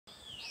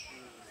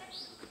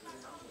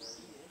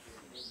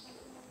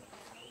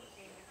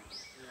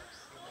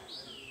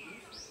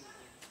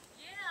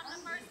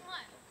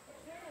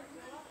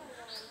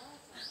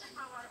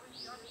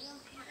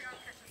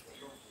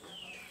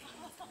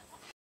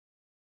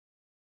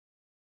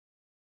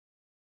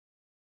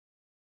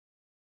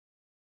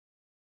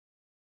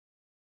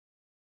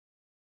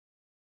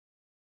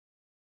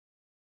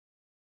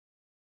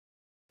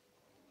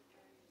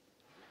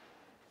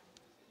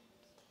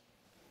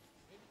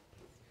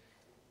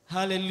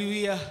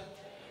Hallelujah.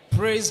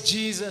 Praise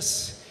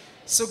Jesus.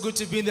 So good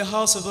to be in the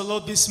house of the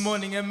Lord this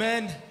morning.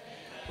 Amen.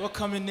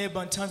 Welcome your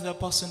neighbor and turn to the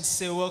person and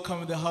say,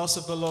 welcome in the house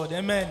of the Lord.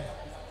 Amen.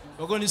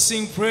 We're going to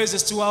sing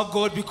praises to our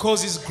God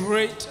because He's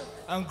great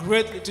and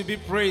greatly to be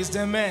praised.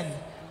 Amen.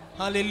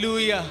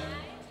 Hallelujah.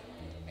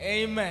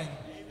 Amen.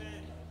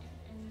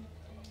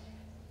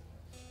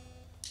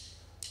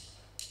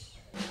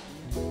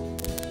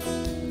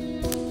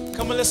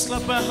 Come on, let's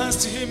clap our hands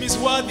to Him. He's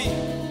worthy.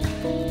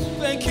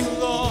 Thank you,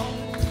 Lord.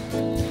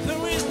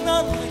 There is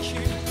none like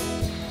You.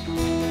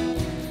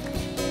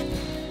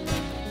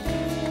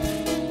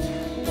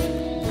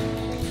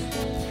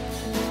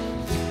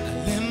 I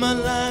lay my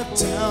life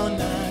down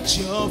at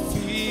Your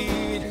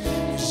feet,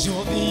 'cause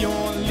You're the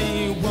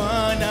only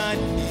one I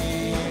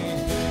need.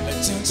 I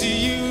turn to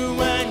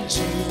You and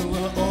You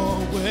are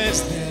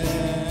always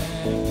there.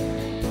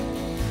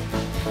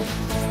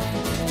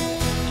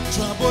 In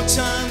troubled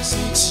times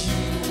it's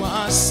You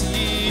I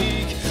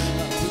seek.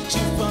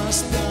 You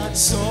first,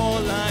 that's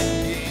all I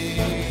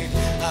need.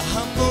 I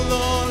humble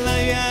all I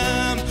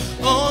am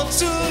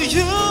unto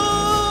You.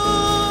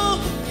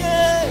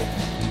 Yeah.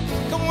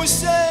 Come on,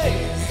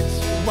 say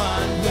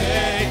one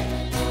way,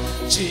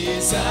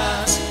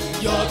 Jesus.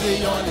 You're the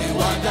only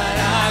one that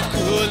I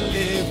could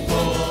live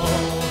for.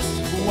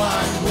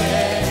 One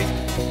way,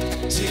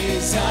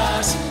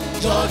 Jesus.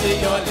 You're the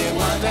only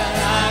one that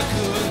I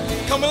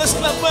could. Come on, let's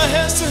clap our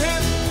hands to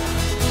Him.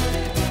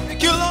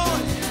 Thank You, Lord.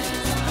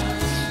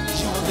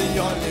 The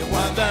only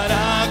one that I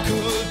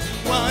could.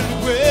 One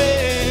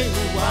way,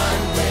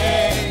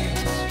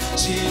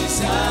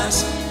 Jesus.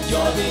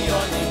 You're the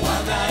only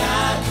one that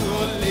I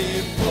could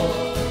live for.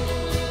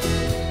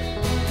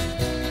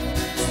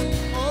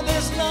 Oh,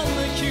 there's none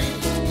like You.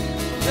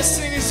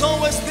 Blessing is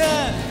always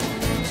there.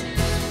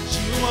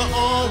 You are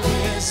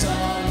always,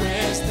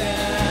 always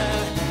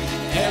there.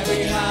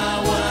 Every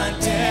hour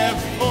and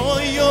every. Oh,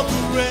 Your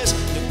grace,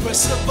 Your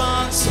grace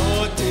abounds so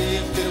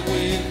deeply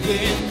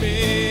within me.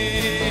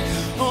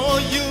 Oh,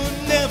 You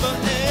never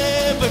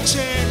ever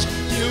change.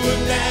 You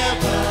will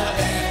never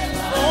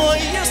ever. Oh,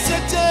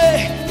 yesterday,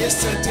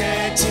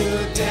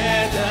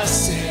 today the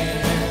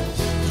same.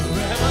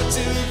 Forever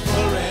to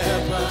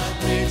forever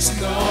means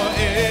no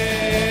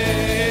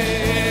end.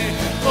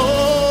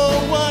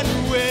 Oh, one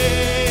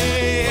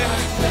way,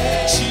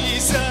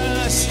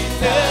 Jesus.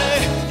 Hey,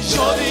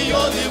 You're the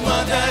only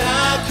one that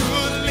I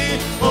could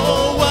live.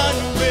 Oh,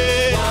 one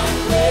way,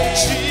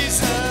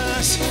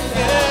 Jesus.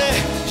 Hey,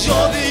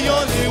 You're the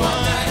only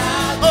one.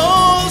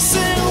 Oh,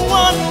 sing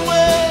one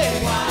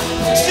way,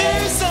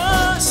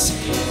 Jesus.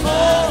 Oh,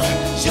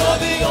 You're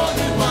the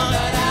only one.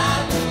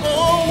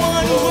 Oh,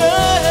 one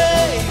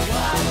way,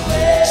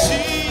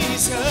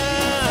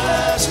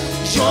 Jesus.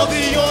 You're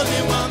the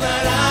only one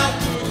that I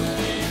could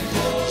live.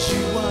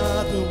 You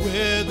are the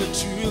way, the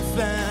truth,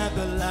 and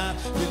the life.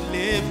 We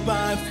live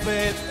by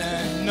faith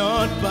and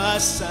not by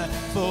sight.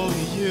 For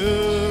You,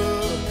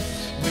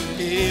 we're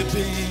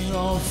living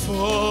all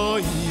for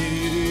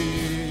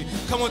You.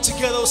 Come on,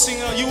 together, we'll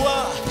sing out. You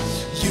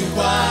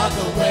are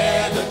the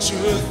way, the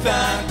truth,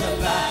 and the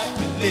life.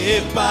 We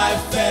live by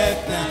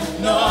faith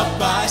and not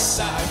by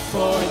sight.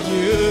 For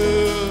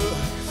You,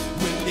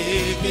 we're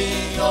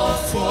living all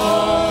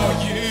for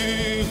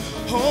You.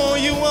 Oh,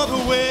 You are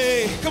the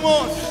way. Come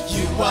on.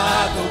 You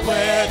are the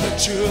way, the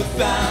truth,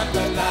 and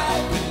the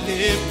life. We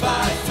live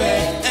by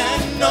faith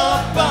and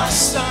not by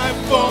sight.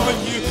 For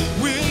You,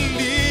 we're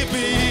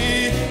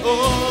living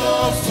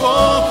all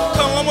for.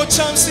 Come on, one more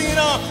time, sing it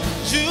out.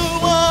 You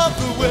are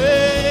the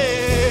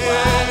way,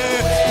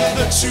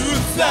 the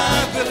truth,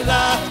 and the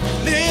life.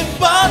 Live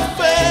by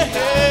faith,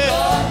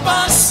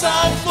 by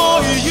sight.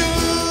 For You,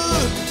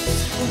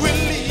 we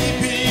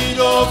live it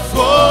all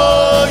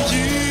for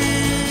You.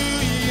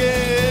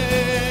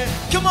 Yeah,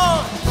 come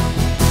on.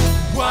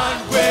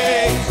 One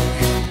way,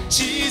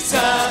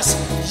 Jesus.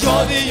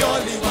 You're the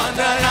only one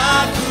that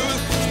I could.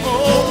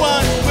 Oh,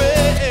 one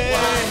way,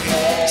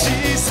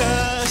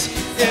 Jesus.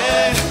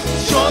 Yeah,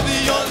 You're the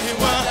only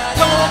one.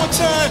 One more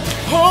time.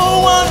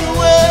 Oh, one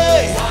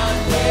way,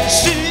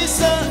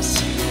 Jesus.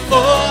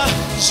 Oh,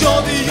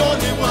 You're the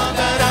only one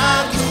that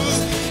I could.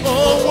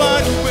 Oh,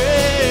 one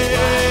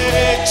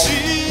way,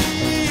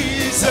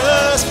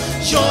 Jesus.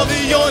 You're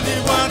the only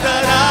one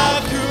that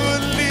I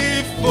could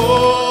live for.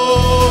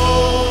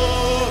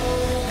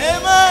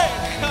 Amen.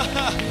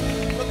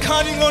 We're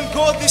counting on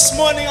God this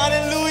morning.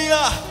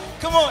 Hallelujah.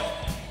 Come on.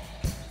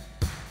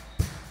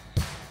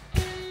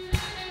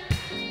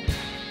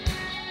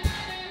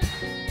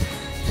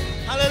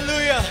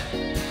 Hallelujah.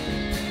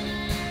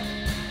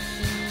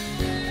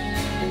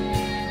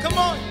 Come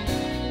on.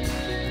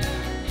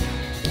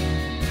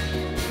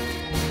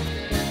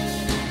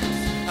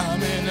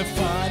 I'm in a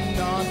fight,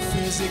 not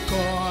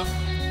physical.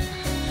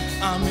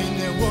 I'm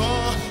in a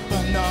war,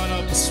 but not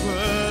of this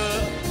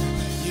world.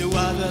 You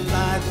are the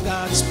light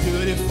that's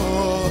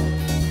beautiful.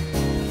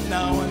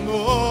 Now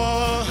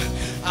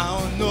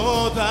I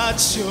know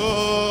that's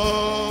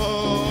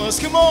yours.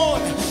 Come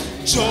on.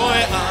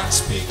 Joy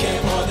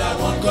unspeakable that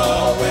won't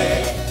go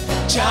away.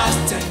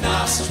 Just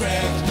enough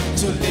strength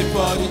to live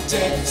for the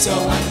day, so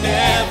I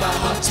never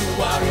have to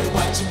worry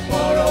what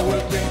tomorrow will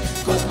bring.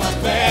 Cause my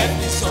faith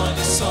is on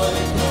the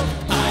solid rock.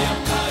 I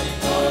am counting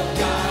on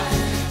God.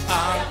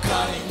 I'm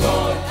counting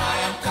on. I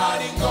am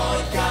counting on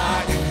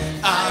God.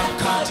 I'm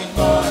counting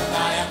on.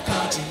 I am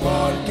counting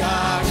on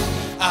God.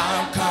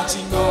 I'm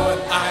counting on.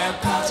 I am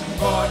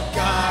counting on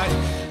God.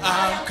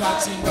 I'm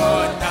counting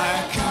on. I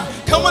am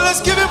counting. Come on,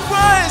 let's give him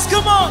praise.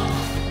 Come on.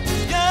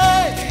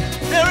 Yeah,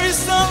 there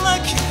is none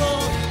like you,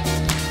 Lord.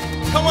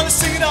 Come on, let's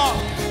sing it out.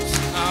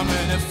 I'm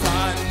in the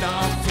fight,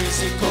 now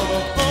physical.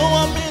 Oh,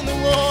 I'm in the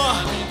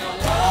war,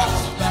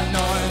 but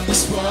not in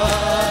this world.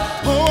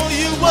 Oh,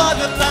 you are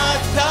the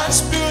light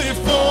that's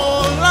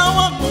beautiful. I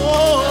want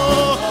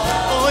more.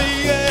 Oh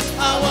yeah,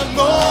 I want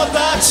more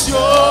that's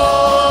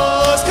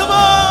yours. Come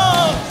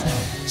on.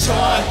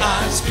 Joy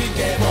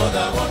unspeakable,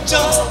 that one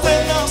just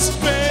enough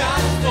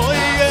strength. Oh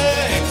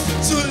yeah,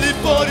 to live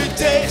for the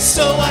day,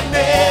 so I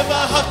never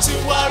have to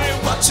worry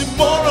what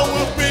tomorrow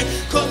will bring.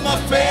 Cause my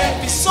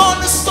faith is on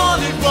the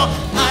solid rock.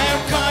 I am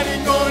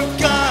counting on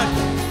God.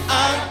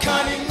 I'm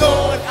counting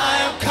on. I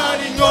am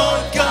counting on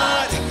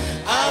God.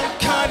 I'm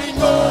counting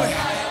on.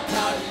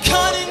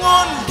 Counting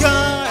on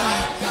God.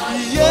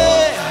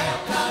 Yeah.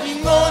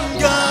 Counting on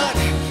God.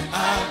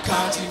 I'm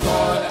counting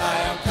on. I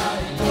am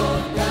counting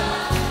on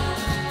God.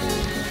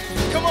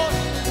 Come on.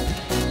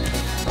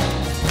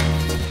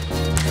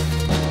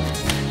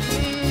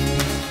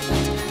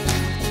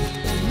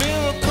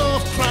 Miracle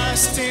of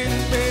Christ in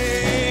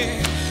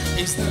me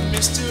is the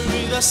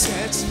mystery that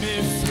sets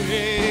me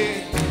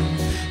free.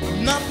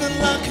 I'm nothing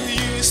like I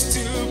used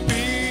to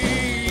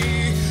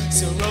be.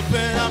 So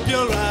open up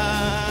your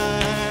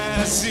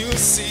eyes, you'll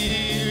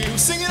see.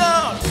 Sing it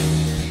out.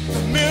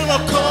 The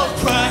miracle of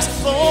Christ,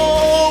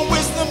 oh,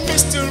 is the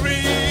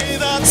mystery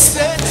that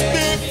sets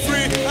me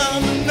free.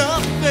 I'm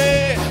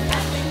nothing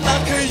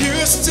like I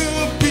used to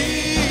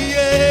be.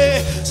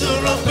 Yeah. So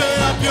open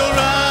up your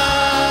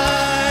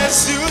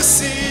eyes, you'll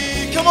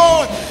see. Come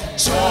on.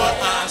 Joy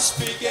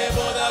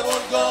unspeakable that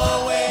won't go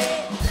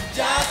away.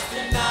 Just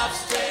enough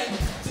strength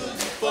to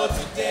live for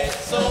today,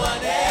 so I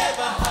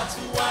never have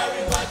to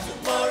worry what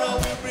tomorrow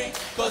will bring.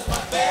 Cause my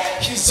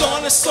faith is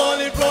on a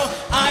solid rock.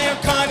 I am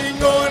counting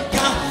on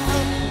God.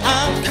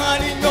 I'm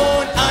counting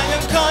on. I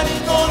am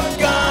counting on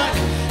God.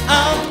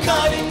 I'm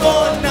counting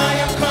on. I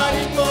am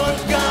counting on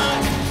God.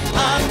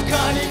 I'm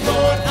counting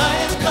on. I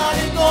am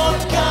counting on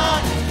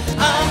God.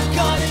 I'm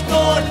counting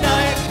on.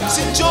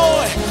 Sing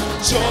joy.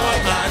 Joy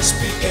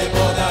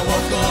unspeakable that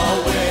won't go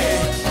away.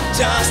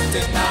 Just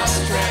enough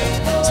strength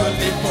to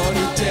live for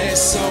the day,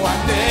 so I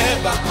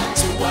never have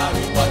to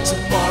worry what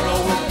tomorrow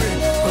will bring.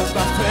 Cause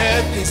my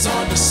faith is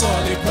on the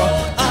solid rock.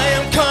 I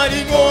am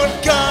counting on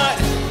God.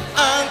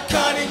 I'm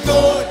counting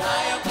on.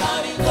 I am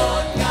counting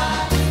on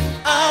God.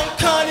 I'm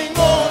counting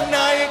on.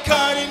 I am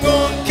counting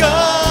on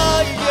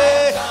God.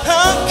 Yeah,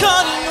 I'm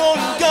counting on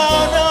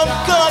God. I'm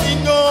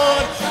counting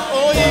on.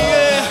 Oh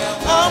yeah,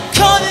 I'm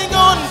counting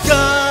on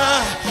God.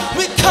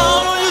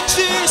 Count on you,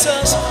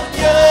 Jesus.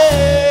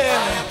 Yeah,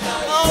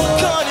 I'm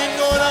counting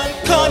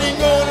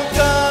on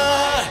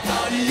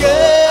God.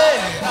 Yeah,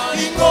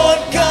 counting on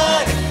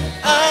God.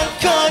 I'm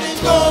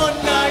counting on.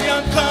 I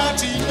am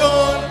counting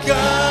on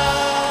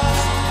God.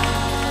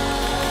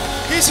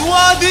 He's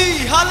worthy.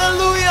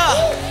 Hallelujah.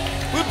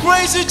 We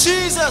praise you,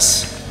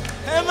 Jesus.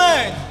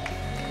 Amen.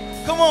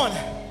 Come on.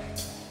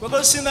 We're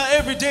going to sing that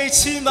everyday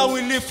team that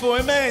we live for.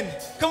 Amen.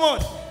 Come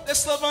on. Let's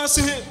stop and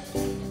sing it.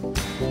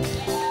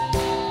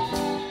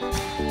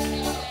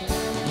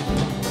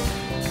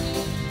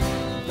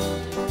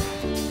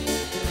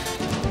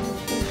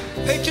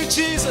 Thank you,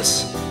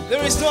 Jesus.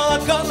 There is no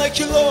other God like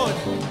you, Lord.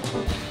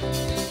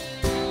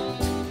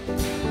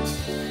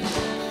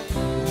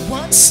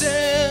 One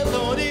said,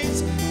 Lord,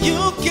 is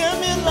you gave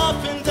me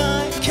love and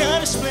I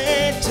can't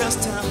explain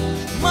just how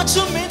much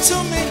you mean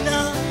to me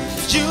now.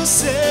 You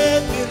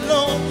said me,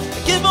 Lord,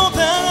 I give all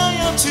that I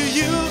am to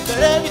you, that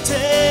every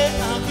day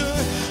I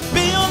could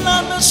be your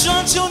love and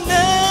shine your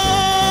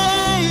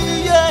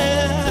name.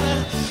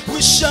 Yeah,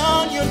 we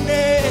shine your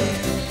name.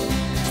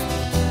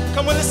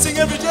 Come on, let's sing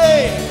every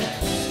day.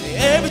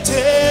 Every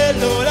day,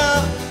 Lord,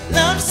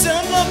 I'm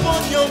standing up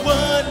on your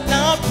word.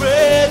 I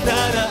pray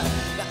that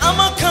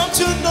I'ma come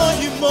to know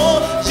you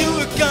more. You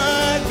will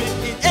guide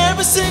me in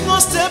every single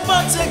step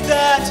I take.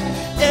 That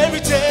every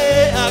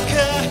day I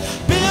can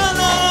be a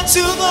light to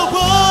the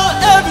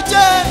world. Every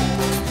day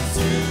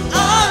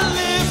I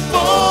live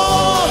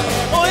for.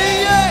 Oh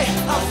yeah,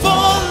 I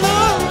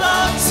follow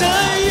after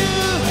you.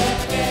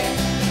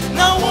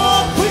 Now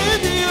walk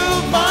with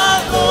you, my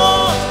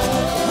Lord.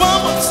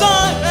 One more time.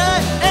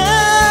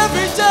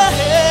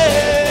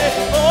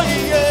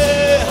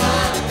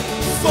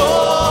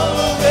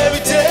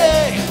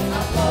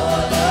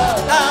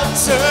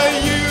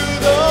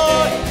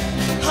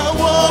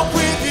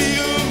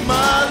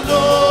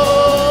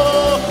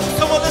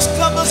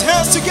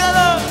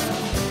 Together.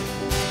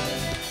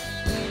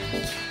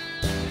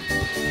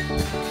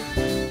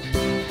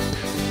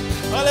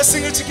 Oh, let's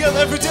sing it together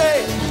every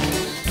day.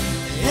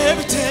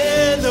 Every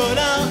day, Lord,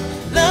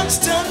 I'm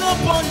stand up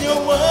on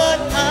your word.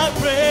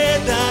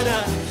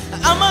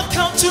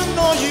 to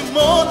know you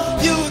more.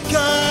 You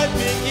guide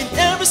me in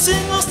every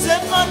single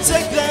step I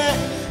take there.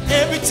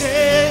 Every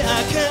day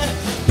I can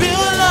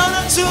build out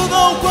into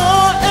the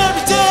world.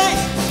 Every day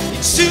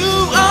it's you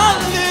I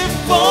live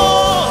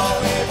for.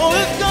 Oh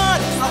God,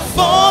 I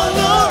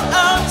follow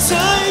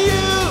after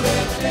you.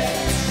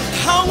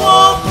 I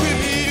walk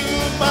with you,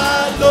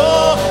 my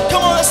Lord.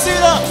 Come on, let's sing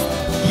it up.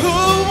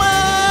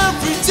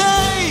 Every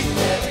day,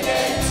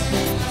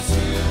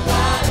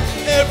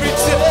 every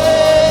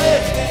day,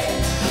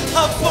 I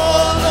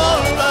follow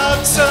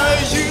after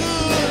you,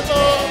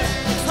 Lord.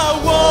 I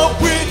walk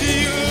with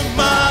you,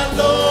 my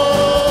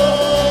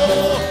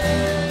Lord.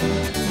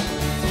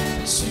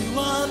 It's you I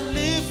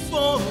live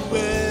for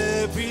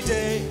every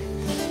day.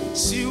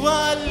 It's you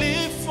I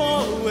live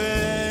for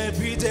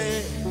every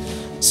day.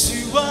 It's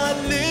you I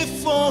live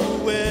for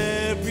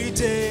every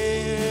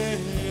day.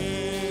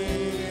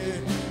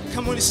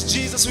 Come on, it's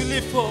Jesus we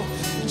live for.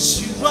 It's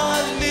you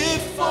I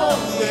live for.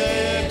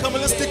 Come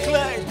on, let's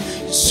declare it.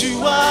 It's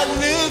you I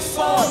live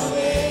for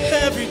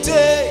every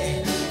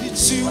day.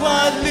 It's you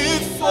I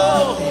live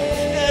for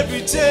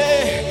every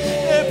day,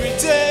 every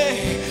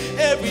day,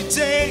 every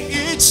day.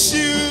 It's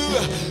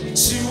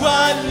you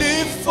I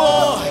live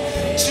for.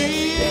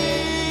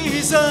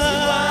 Jesus,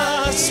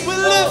 we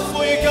live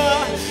for you,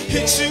 God.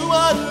 It's you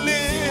I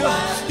live.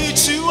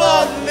 It's you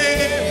I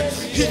live.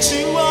 It's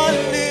you I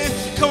live.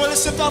 Come on,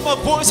 let's lift up our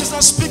voices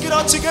and speak it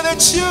out together.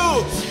 It's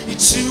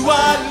you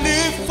I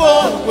live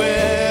for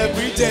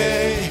every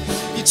day.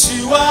 It's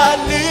you I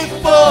live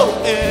for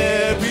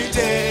every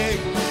day.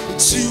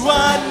 It's you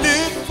I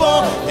live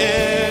for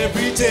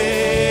every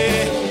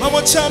day. One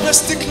more time,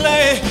 let's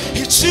declare.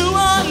 It's you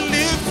I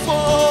live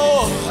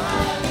for.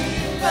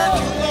 Thank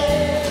you,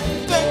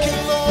 Lord. Thank you,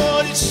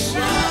 Lord. It's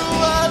you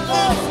I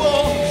live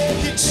for.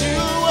 It's you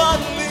I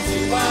live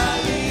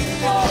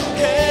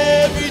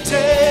every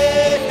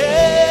day.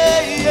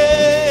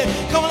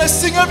 Come on, let's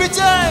sing every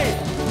day.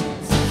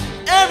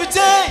 Every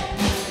day.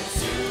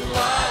 It's you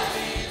I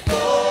live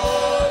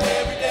for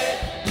every day.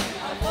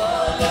 I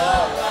follow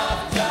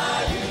after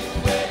you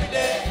every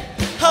day.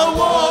 I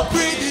walk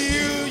with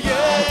you,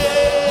 yeah.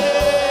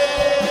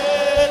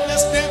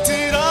 Let's lift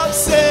it up,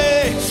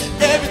 say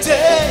every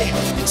day.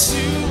 It's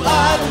you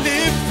I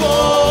live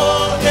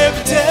for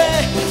every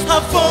day. I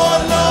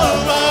follow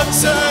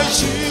after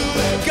you,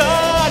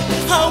 God.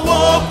 I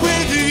walk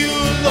with you,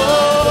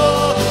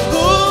 Lord.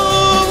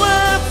 Oh,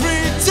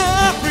 every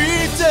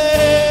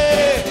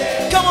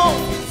day. Come on.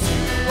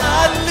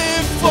 I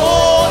live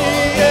for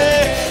you,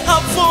 yeah. I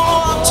follow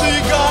after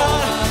you, God.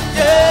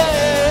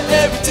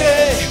 Yeah, every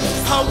day.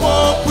 I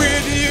walk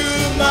with you,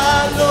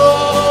 my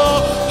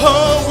Lord.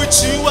 Oh, with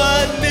you I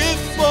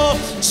live for.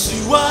 It's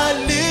you I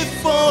live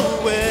for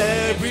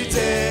every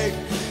day.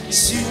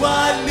 It's you I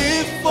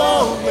live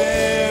for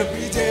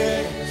every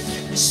day.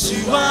 It's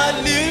you I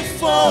live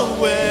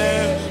for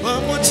where.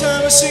 One more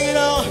time, sing it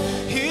out.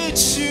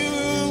 It's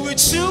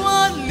you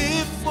I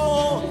live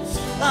for.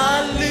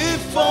 I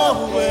live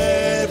for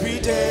every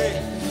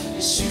day.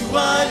 It's you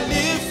I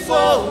live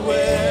for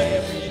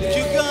where.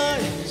 You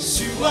guys, it's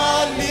you I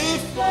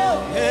live for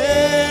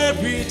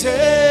every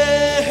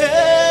day.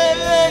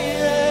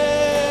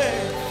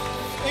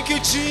 Thank you,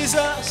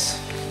 Jesus.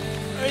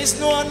 There is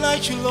no one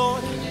like you,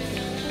 Lord.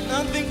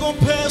 Nothing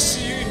compares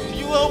to you.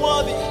 You are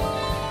worthy.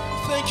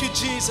 Thank you,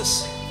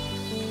 Jesus.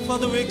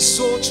 Father, we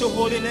exalt your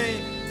holy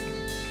name.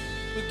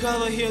 We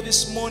gather here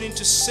this morning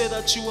to say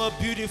that you are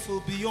beautiful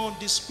beyond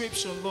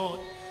description, Lord.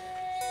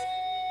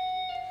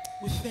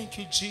 We thank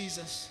you,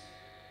 Jesus.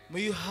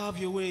 May you have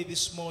your way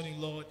this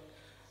morning, Lord.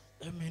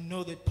 Let me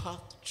know the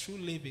path to true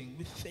living.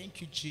 We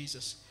thank you,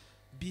 Jesus.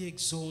 Be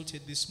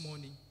exalted this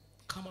morning.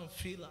 Come and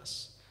fill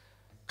us.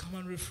 Come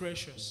and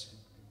refresh us.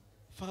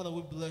 Father,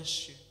 we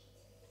bless you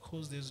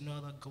because there's no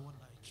other God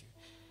like you.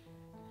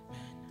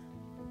 Amen.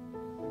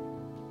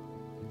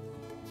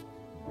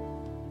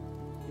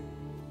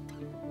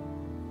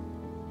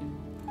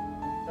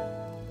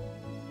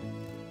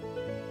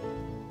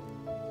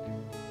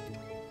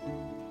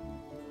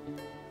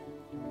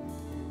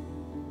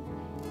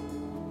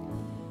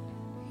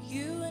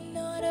 You are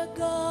not a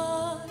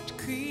God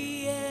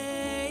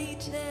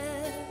created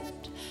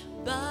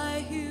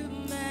by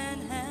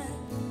human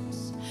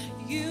hands.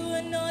 You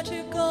are not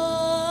a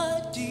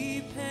God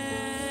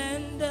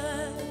dependent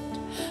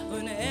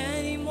on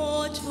any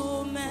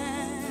mortal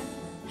man.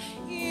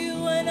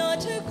 You are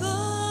not a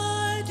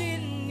God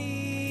in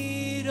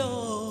need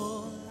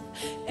of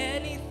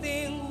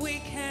anything we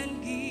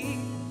can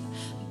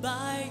give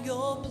by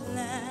your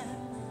plan.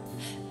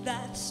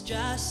 That's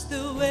just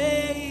the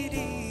way it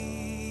is.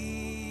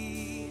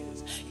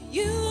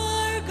 You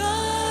are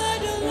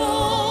God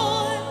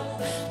alone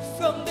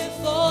from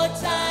before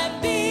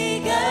time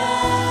began.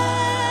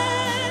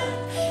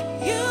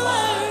 You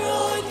are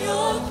on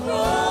your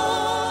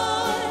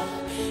throne.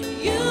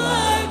 You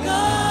are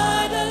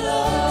God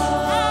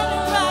alone.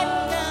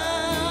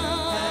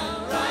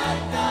 And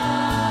right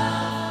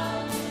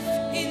now,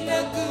 in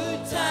the good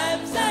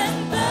times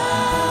and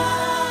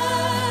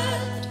bad,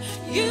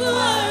 you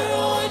are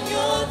on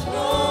your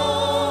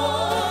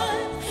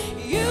throne.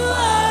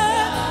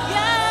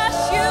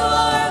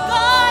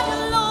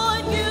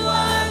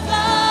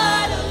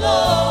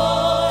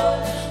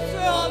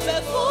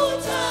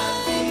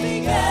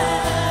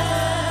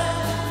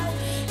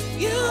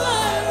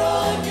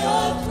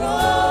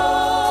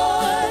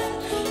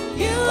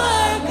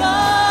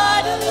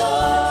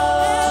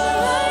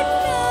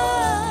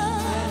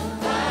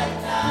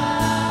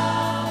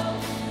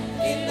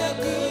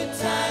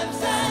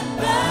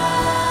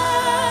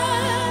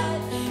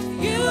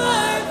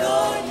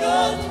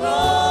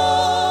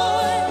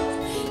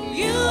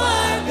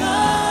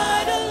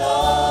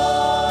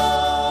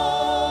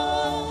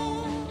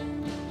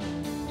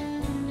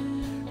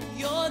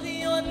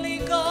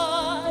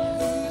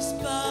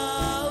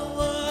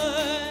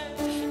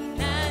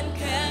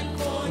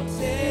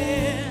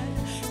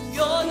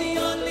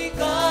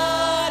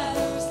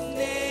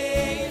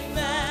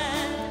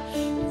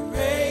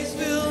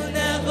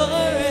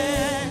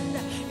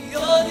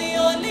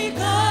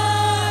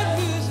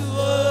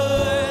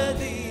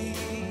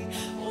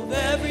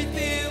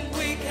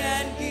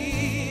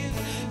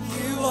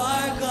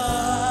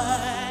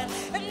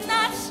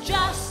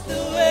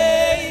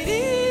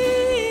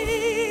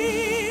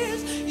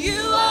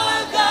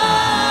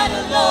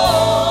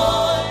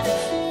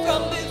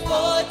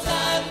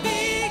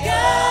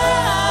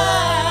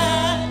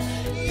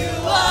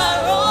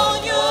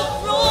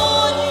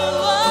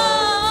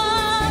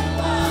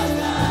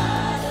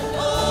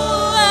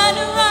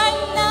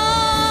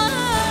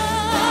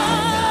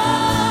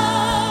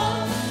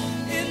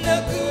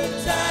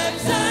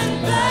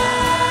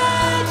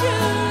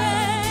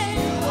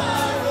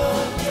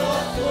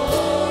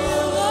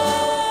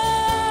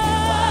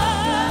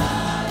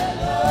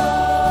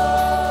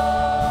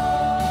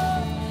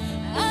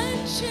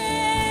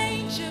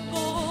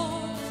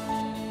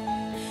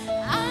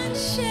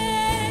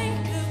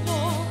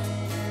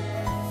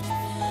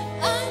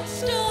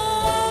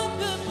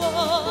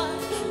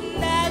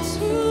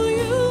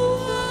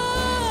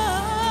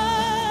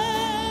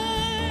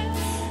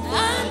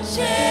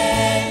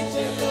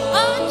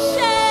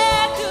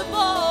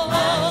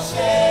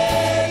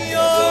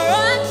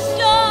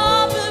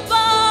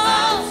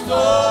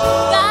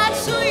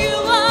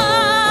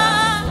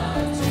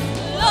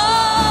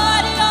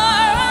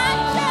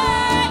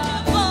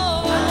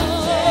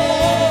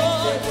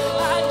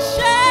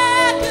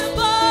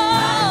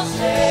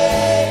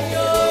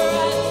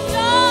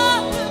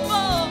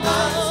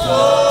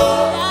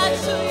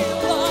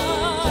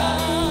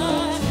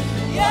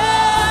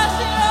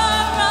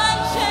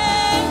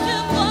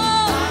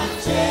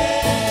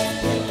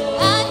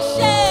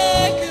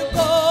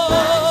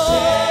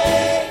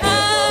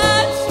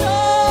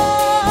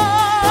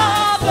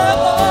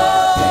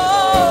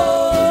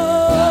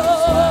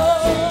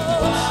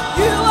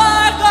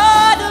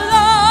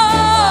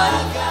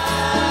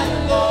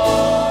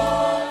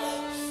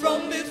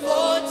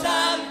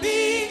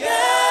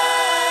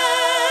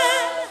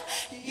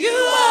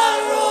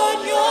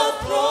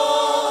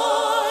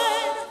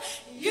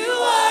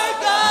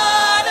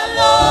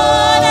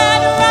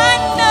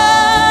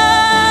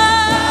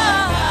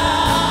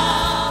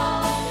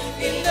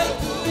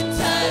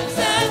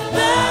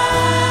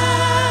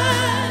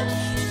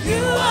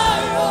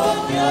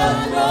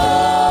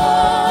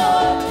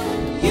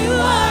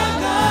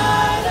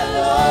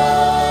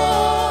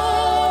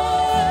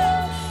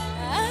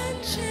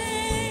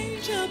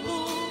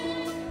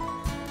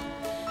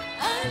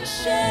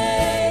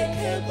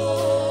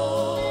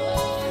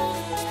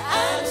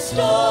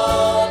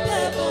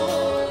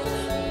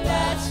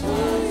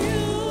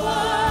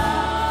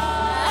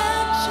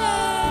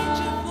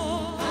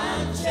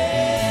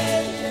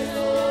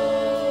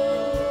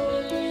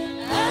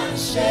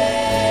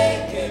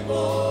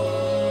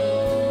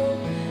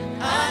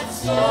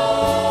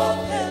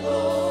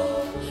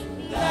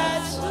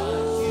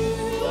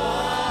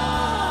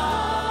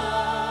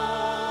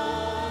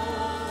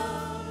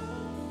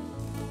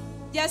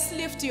 Just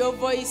lift your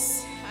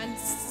voice and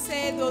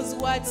say those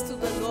words to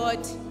the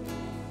Lord.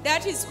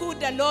 That is who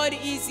the Lord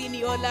is in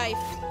your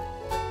life.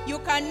 You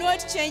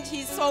cannot change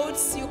his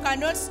thoughts. You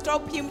cannot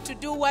stop him to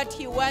do what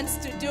he wants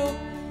to do.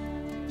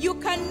 You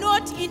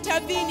cannot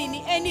intervene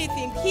in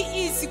anything.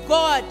 He is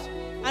God.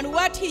 And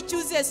what he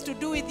chooses to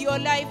do with your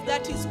life,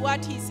 that is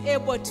what he's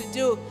able to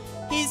do.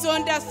 He's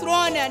on the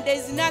throne, and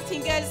there's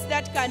nothing else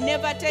that can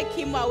never take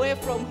him away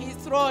from his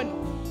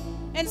throne.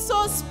 And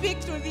so speak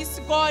to this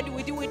God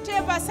with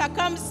whichever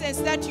circumstance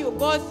that you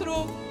go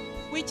through,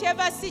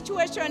 whichever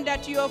situation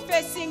that you're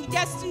facing.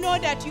 Just know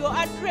that you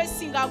are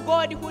addressing a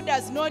God who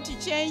does not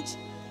change.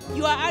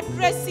 You are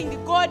addressing a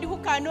God who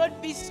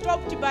cannot be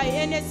stopped by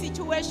any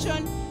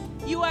situation.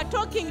 You are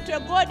talking to a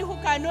God who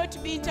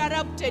cannot be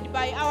interrupted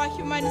by our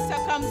human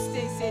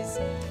circumstances.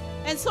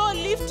 And so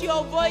lift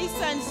your voice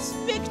and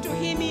speak to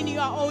him in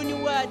your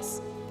own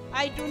words.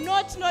 I do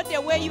not know the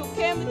way you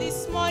came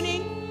this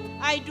morning.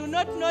 I do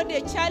not know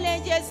the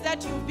challenges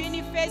that you've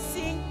been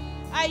facing.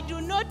 I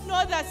do not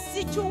know the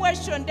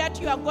situation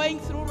that you are going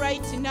through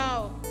right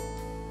now.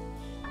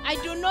 I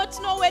do not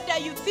know whether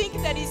you think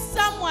there is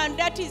someone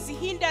that is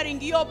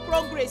hindering your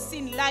progress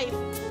in life.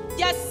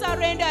 Just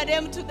surrender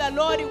them to the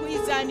Lord who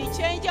is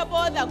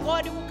unchangeable, the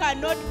God who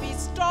cannot be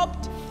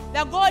stopped,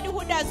 the God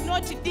who does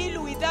not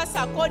deal with us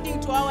according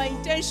to our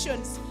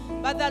intentions,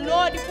 but the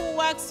Lord who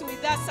works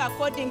with us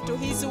according to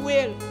his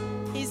will.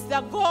 He's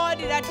the God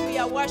that we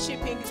are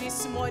worshiping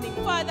this morning.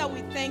 Father,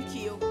 we thank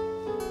you.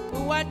 We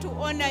want to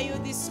honor you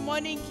this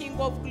morning, King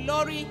of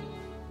glory,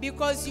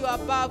 because you are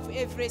above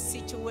every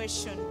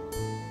situation.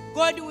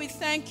 God, we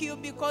thank you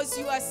because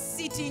you are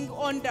sitting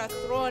on the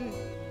throne.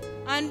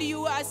 And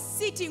you are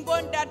sitting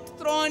on that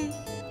throne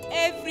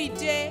every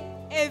day,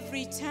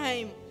 every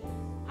time.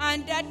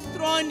 And that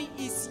throne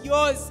is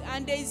yours.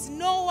 And there is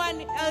no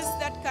one else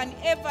that can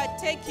ever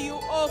take you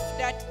off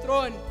that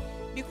throne,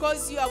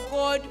 because you are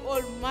God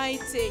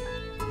Almighty.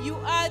 You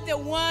are the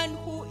one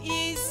who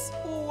is,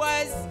 who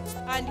was,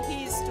 and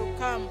he is to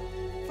come.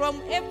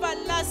 From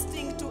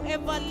everlasting to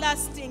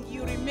everlasting,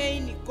 you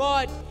remain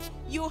God.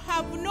 You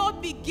have no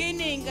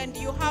beginning and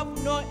you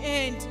have no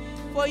end.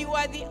 For you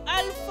are the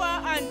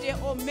Alpha and the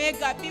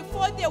Omega.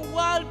 Before the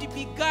world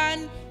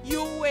began,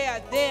 you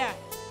were there.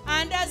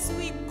 And as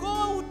we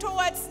go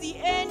towards the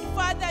end,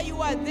 Father,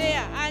 you are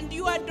there. And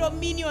your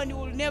dominion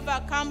will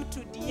never come to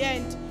the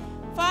end.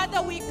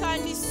 Father, we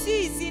can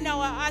cease in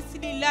our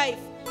earthly life,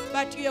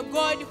 but you are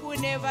God who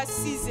never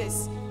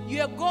ceases.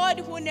 You are God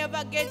who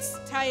never gets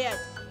tired.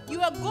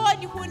 You are God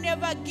who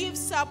never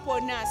gives up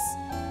on us.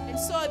 And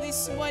so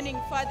this morning,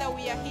 Father,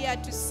 we are here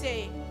to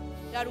say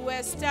that we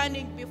are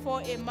standing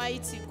before a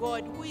mighty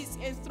God who is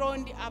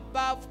enthroned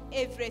above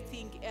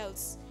everything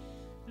else.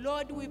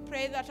 Lord, we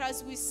pray that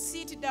as we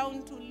sit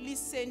down to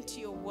listen to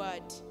your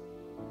word,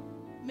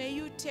 may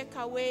you take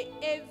away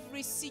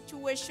every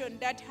situation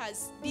that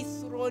has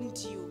dethroned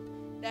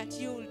you, that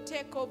you will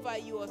take over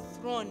your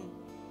throne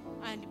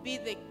and be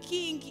the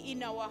king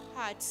in our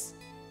hearts.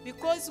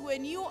 Because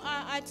when you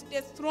are at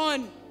the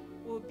throne,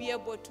 we'll be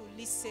able to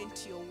listen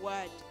to your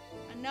word.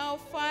 And now,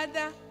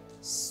 Father,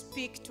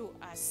 speak to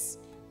us.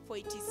 For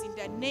it is in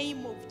the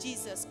name of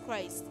Jesus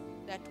Christ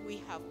that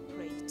we have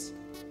prayed.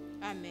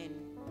 Amen.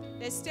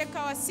 Let's take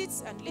our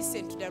seats and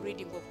listen to the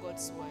reading of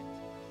God's word.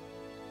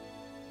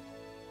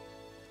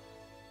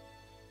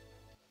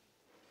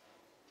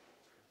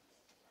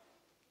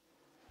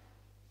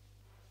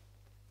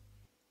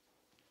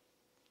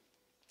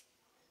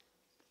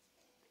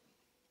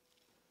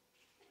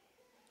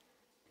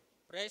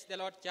 Praise the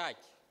Lord, Church.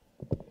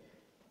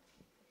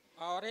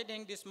 Our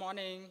reading this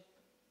morning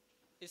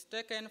is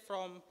taken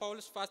from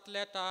Paul's first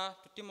letter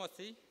to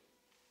Timothy,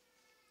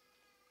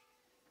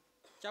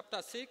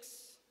 chapter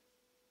 6,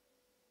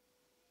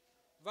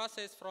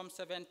 verses from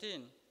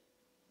 17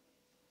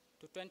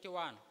 to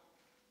 21.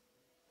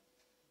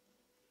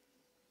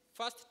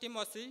 1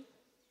 Timothy,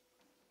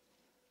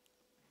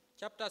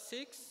 chapter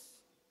 6,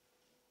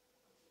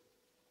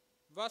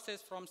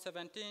 verses from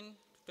 17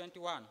 to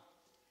 21.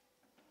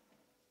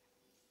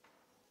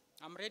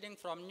 I'm reading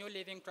from New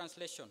Living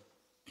Translation.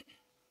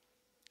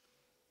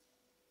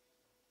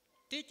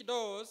 Teach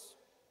those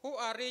who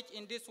are rich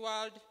in this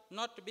world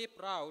not to be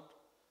proud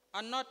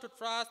and not to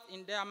trust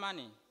in their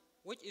money,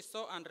 which is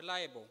so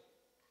unreliable.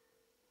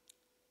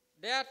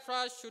 Their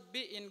trust should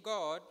be in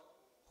God,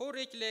 who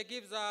richly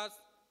gives us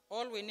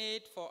all we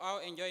need for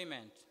our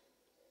enjoyment.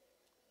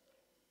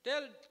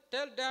 Tell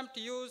them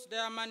to use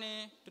their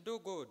money to do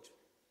good.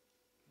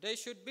 They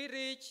should be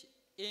rich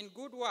in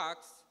good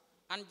works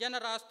and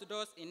generous to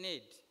those in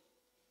need,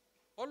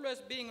 always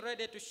being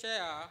ready to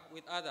share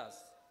with others.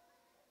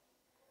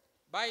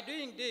 By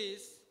doing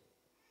this,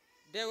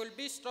 they will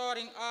be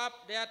storing up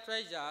their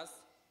treasures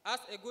as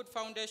a good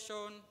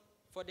foundation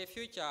for the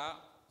future,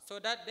 so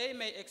that they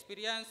may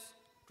experience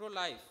true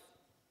life.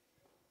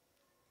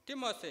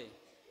 Timothy,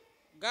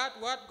 guard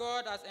what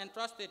God has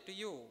entrusted to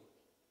you.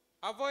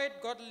 Avoid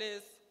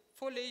godless,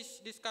 foolish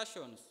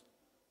discussions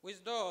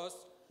with those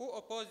who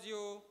oppose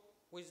you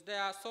with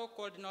their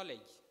so-called knowledge.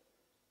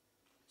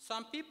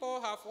 Some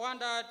people have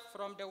wandered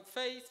from the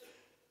faith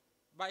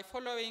by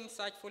following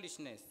such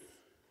foolishness.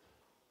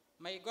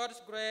 May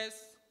God's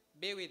grace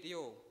be with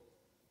you.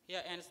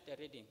 Here ends the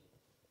reading.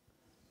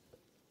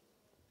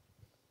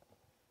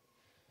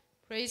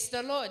 Praise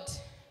the Lord.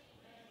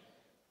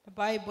 The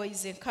Bible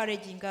is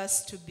encouraging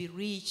us to be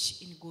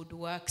rich in good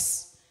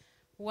works.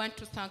 We want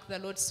to thank the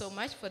Lord so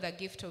much for the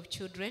gift of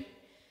children.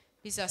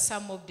 These are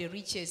some of the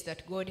riches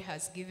that God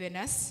has given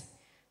us,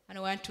 and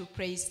I want to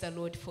praise the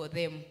Lord for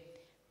them.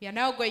 We are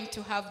now going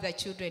to have the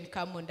children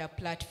come on the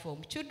platform.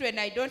 Children,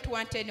 I don't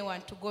want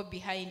anyone to go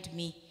behind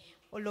me.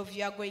 All of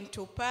you are going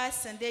to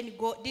pass and then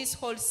go. This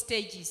whole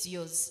stage is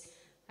yours.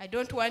 I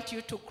don't want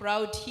you to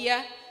crowd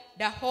here.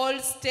 The whole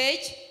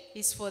stage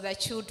is for the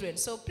children.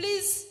 So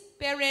please,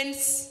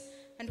 parents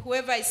and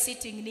whoever is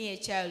sitting near a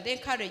child,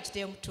 encourage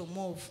them to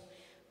move.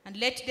 And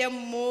let them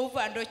move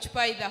and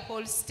occupy the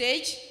whole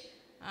stage.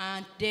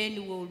 And then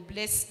we will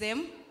bless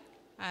them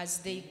as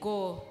they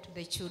go to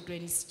the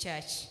children's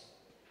church.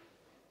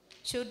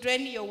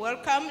 Children, you're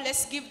welcome.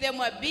 Let's give them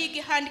a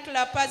big hand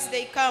clap as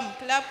they come.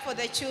 Clap for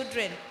the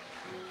children.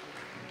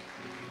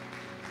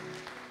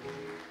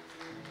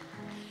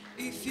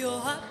 If you're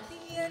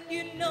happy and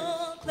you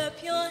know,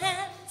 clap your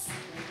hands.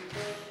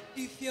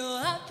 If you're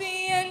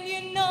happy and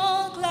you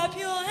know, clap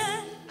your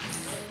hands.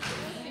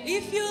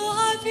 If you're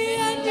happy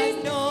and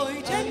you know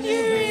it and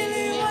you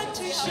really want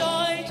to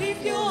show it.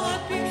 If you're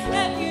happy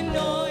and you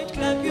know it,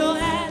 clap your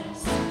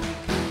hands.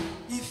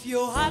 If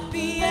you're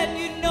happy and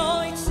you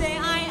know it, say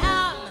I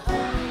am.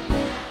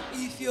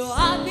 If you're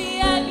happy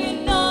and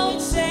you know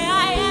it, say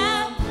I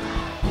am.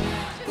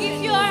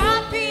 If you're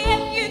happy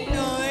and you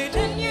know it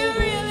and you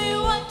really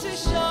want to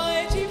show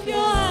it. If you're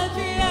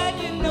happy and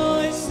you know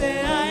it,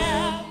 say I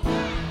am.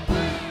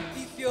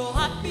 If you're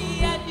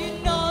happy and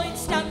you know it,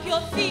 stamp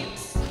your feet.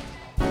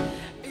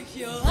 If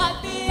you're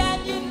happy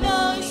and you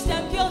know it,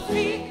 stamp your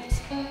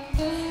feet.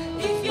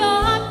 If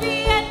you're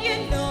happy and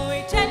you know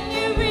it and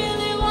you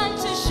really want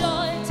to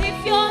show it.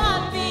 If you're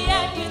happy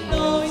and you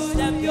know it,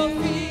 stamp your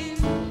feet.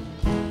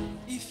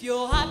 If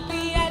you're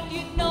happy and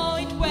you know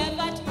it, wave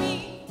at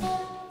me.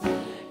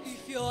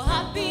 If you're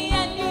happy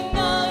and you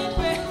know it,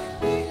 wave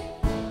at me.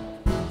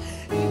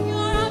 If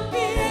you're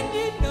happy and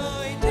you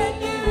know it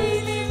and you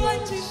really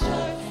want to show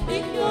it.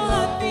 If you're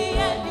happy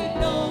and you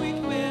know it,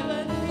 wave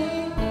at me.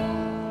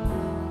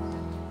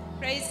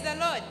 Praise the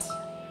Lord.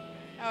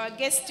 Our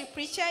guest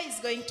preacher is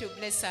going to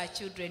bless our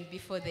children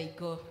before they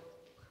go.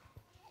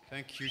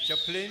 Thank you,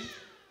 Chaplain.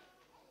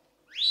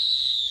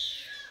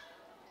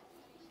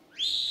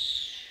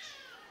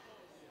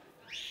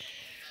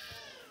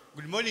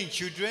 Good morning,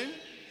 children.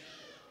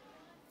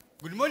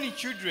 Good morning,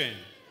 children.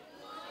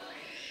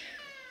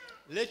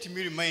 Let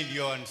me remind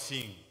you one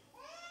thing.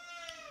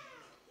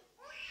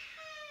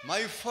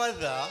 My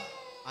father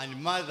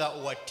and mother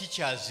were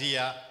teachers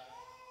here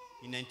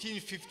in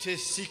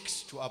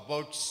 1956 to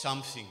about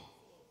something.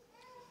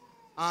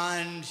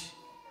 And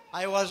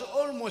I was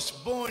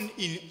almost born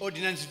in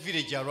Ordnance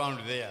Village around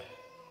there.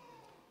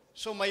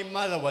 So my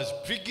mother was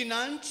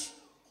pregnant.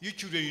 You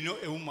children, you know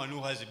a woman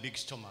who has a big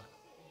stomach.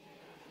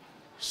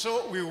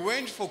 So we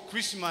went for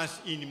Christmas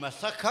in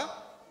Masaka.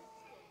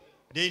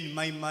 Then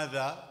my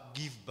mother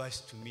give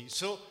birth to me.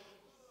 So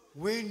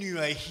when you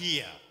are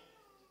here,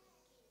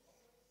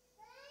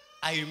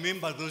 I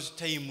remember those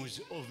times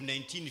of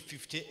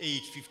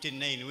 1958,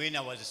 59, when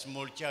I was a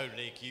small child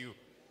like you.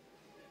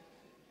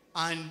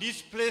 And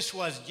this place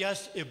was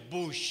just a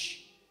bush.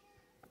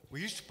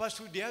 We used to pass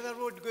through the other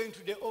road going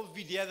to the OV,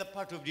 the other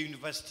part of the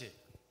university.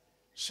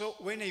 So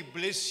when I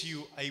bless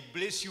you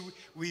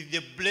with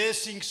the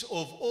blessings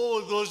of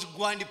all those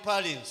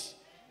grandparents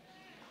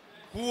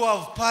who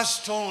have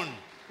passed on.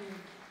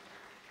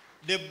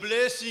 The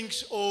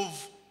blessings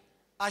of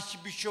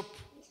Archbishop.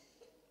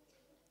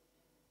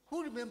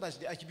 Who remembers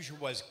the Archbishop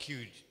was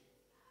killed?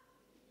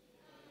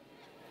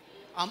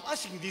 I'm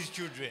asking these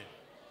children.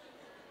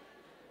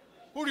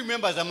 Who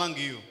remembers among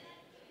you?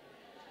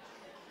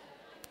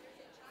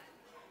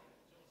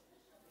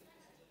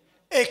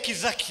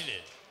 Exactly.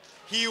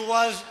 He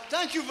was,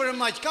 thank you very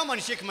much. Come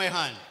and shake my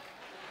hand.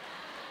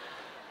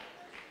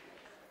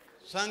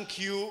 Thank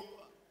you.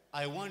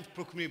 I want to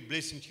proclaim a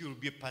blessing to you. You'll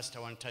be a pastor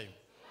one time.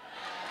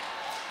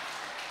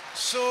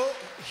 So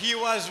he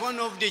was one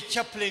of the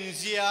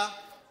chaplains here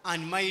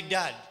and my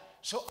dad.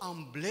 So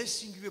I'm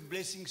blessing you with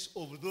blessings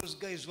of those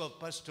guys who have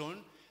passed on,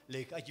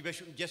 like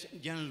Archbishop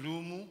Jan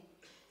Lumu,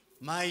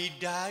 my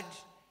dad,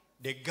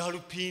 the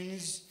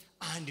Galupins,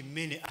 and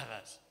many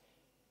others.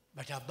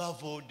 But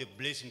above all, the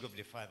blessing of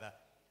the Father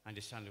and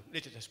the Son.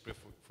 Let us pray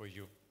for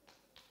you.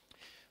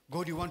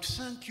 God, we want to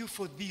thank you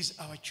for these,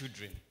 our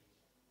children.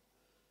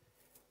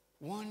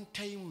 One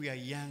time we are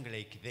young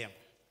like them.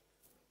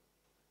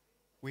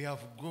 We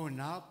have grown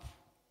up.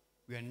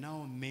 We are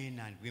now men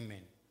and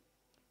women.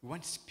 We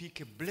want to speak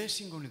a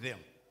blessing on them.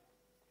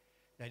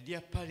 That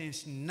dear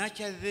parents,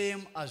 nurture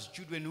them as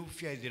children who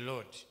fear the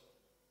Lord.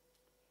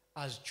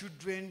 As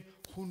children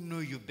who know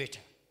you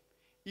better.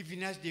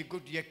 Even as they go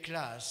to your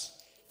class,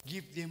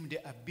 give them the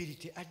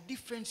ability at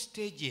different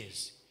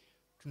stages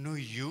to know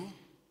you,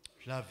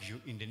 love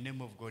you, in the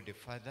name of God the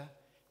Father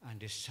and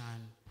the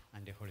Son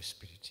and the Holy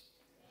Spirit.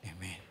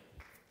 Amen.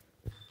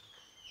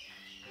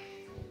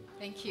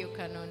 Thank you,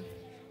 Canon.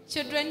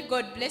 Children,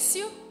 God bless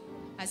you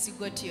as you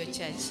go to your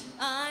church.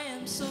 I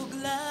am so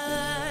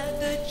glad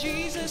that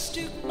Jesus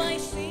took my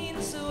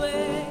sins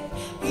away.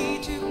 He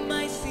took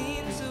my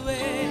sins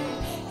away.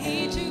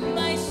 He took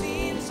my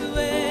sins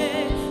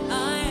away.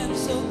 I am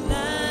so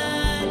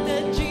glad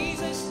that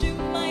Jesus took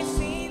my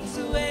sins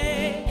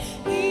away.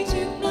 He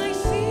took my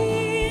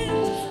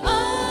sins away.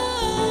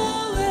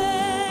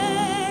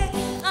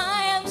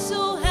 I am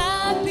so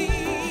happy,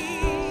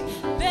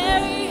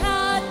 very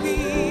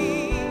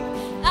happy.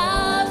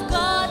 I've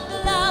got the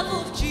love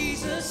of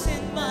Jesus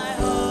in my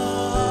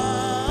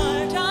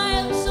heart. I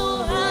am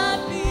so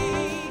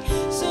happy,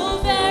 so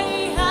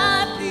very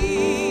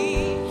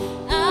happy.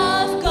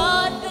 I've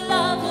got the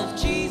love of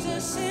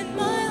Jesus in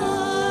my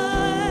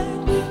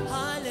heart.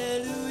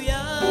 Hallelujah,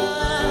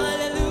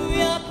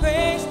 hallelujah,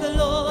 praise the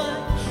Lord.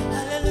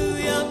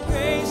 Hallelujah,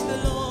 praise the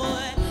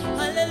Lord.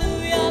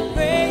 Hallelujah,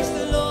 praise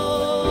the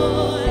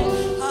Lord.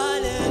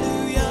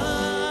 Hallelujah,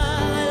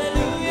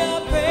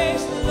 hallelujah,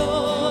 praise the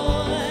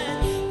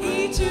Lord. He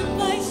took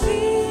my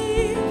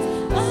sins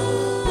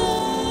away.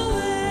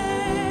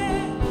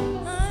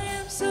 I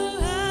am so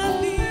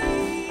happy,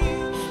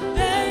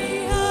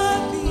 very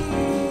happy.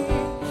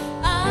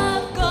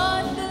 I've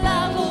got the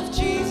love of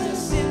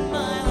Jesus in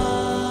my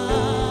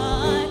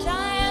heart.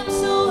 I am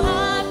so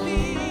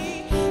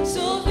happy,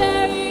 so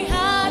very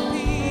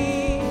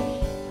happy.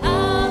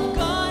 I've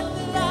got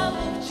the love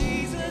of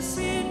Jesus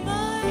in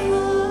my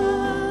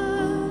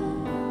heart.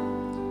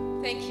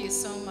 Thank you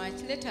so much.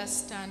 Let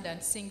us stand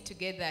and sing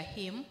together a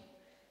hymn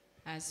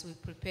as we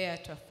prepare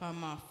to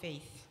affirm our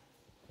faith.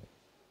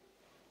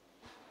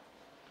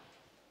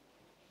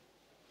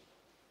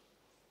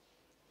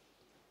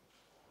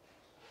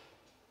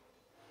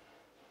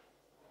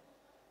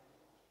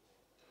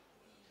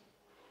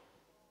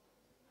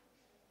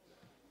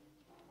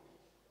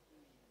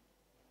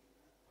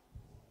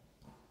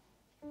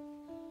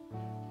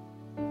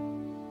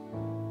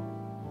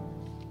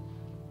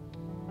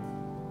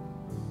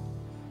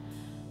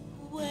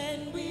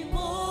 When we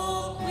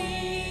walk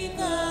with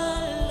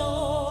the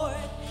Lord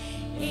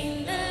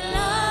in the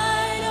light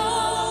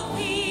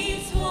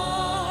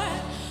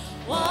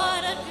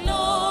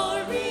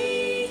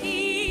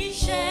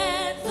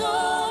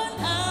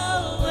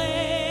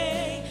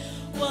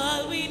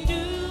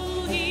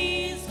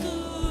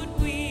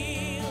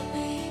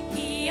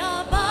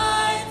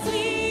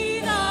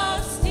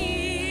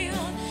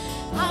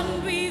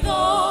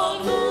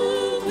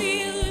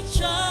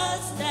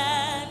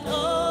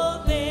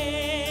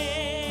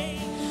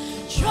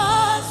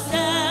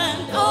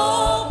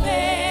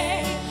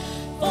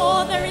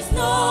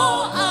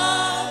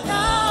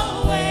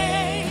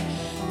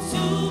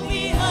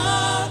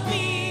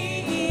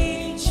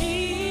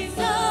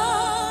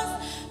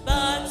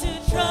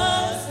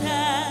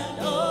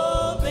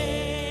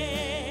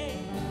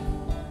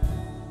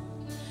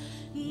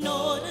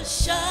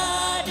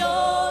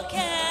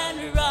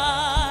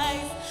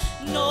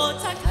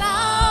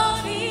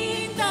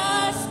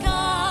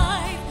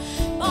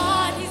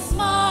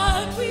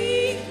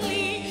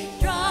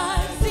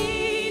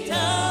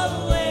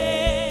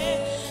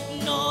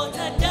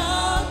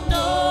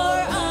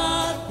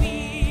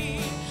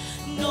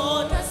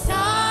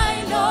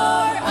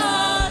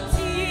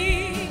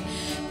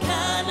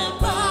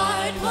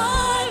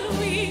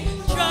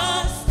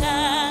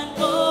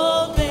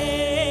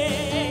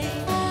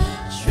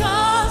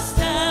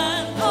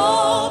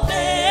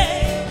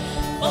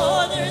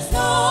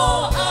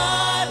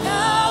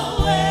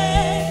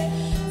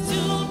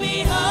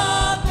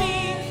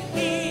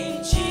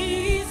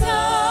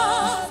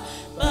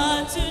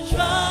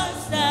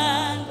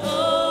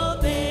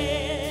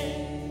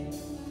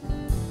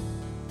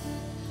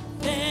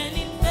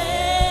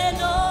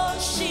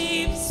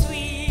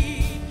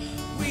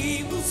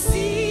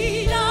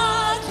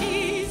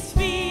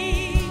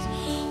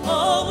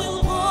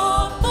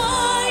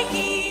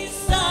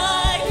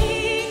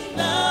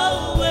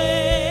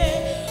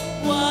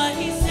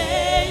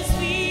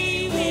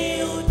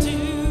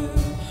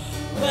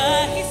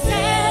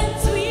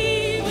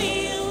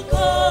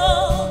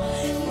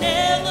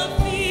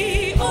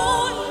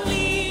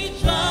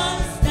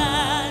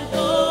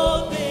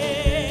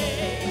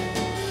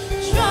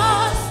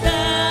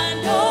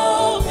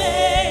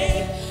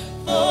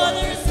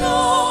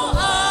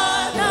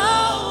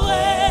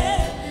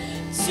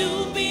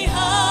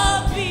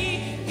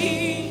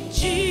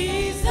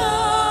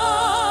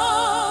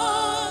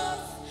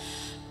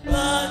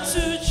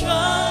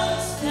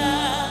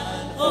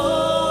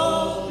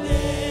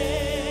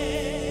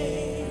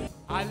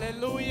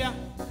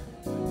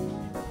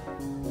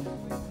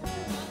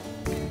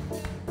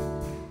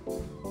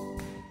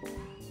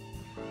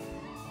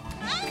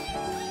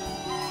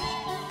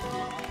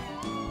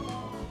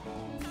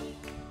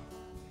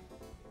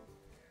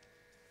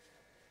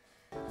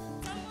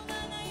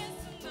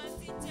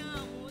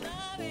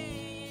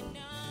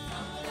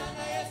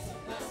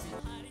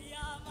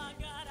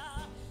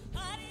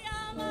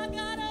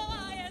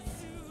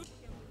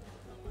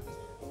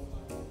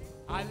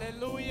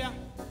Hallelujah.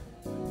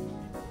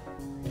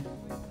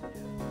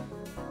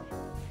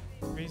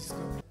 Praise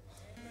God.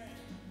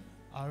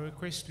 I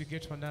request we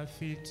get on our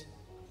feet.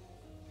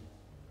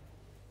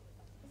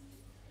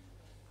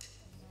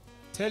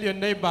 Tell your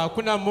neighbor,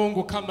 hakuna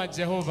Mungu kama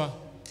Jehovah.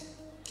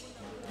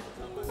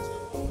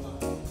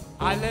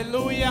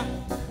 Hallelujah.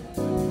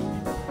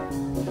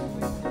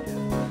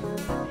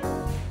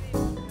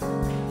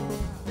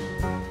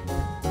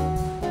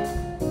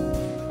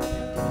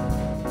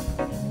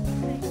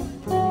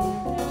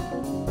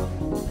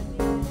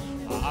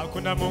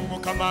 Hakuna Mungu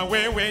kama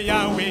wewe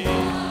Yahweh.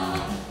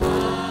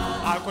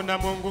 Hakuna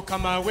Mungu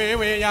kama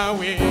wewe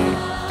Yahweh.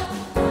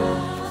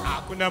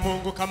 Hakuna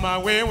Mungu kama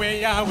wewe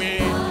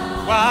Yahweh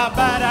wa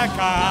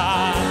baraka.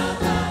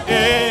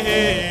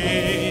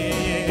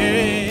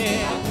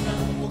 Hakuna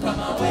Mungu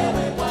kama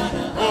wewe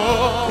Bwana.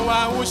 Oh,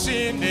 wa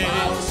ushindi.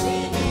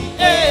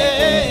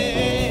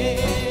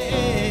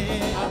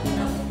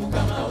 Hakuna Mungu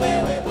kama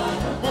wewe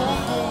Bwana.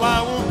 Mungu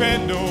wa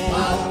upendo.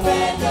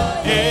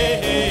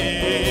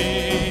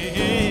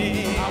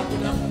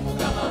 Hakuna Mungu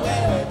kama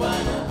wewe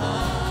Bwana.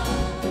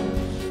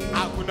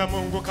 Hakuna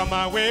Mungu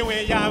kama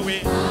wewe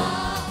Yahweh.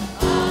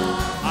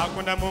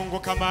 Hakuna Mungu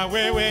kama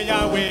wewe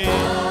Yahweh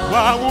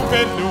wa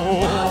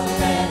upendo.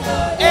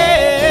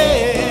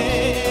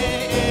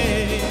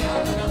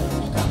 Hakuna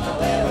Mungu kama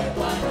wewe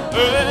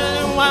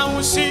Bwana. Wa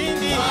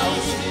ushindi.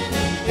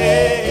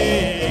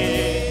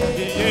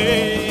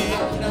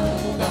 Hakuna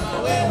Mungu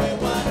kama wewe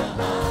Bwana.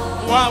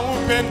 Wa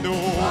upendo.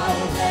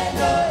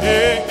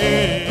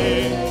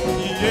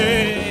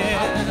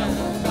 Hakuna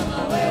Mungu kama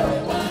wewe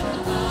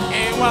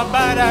Bwana. Wa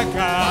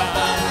baraka.